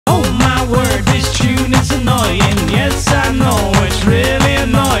annoying. Yes, I know it's really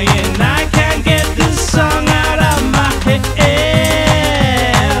annoying. I can't get this song out of my head.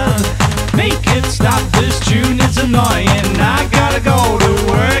 Make it stop, this tune is annoying. I gotta go to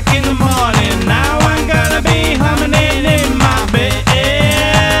work in the morning. Now I'm gonna be humming it in my bed.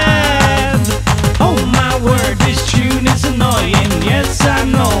 Oh my word, this tune is annoying. Yes, I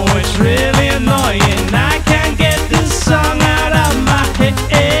know it's really annoying. I can't get this song out of my head.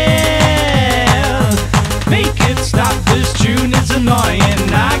 Make it stop, this tune is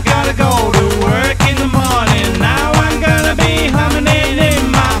annoying. I gotta go to work in the morning. Now I'm gonna be humming it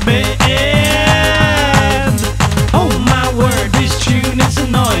in my bed. Oh my word, this tune is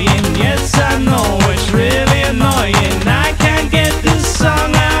annoying. Yes, I know it's really annoying. I can't get this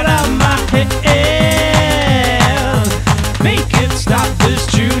song out of my head. Make it stop, this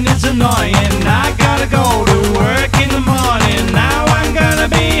tune is annoying. I gotta go to work in the morning. Now I'm gonna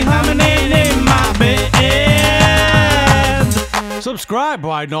be humming it in my bed. Subscribe,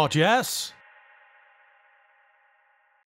 why not, yes?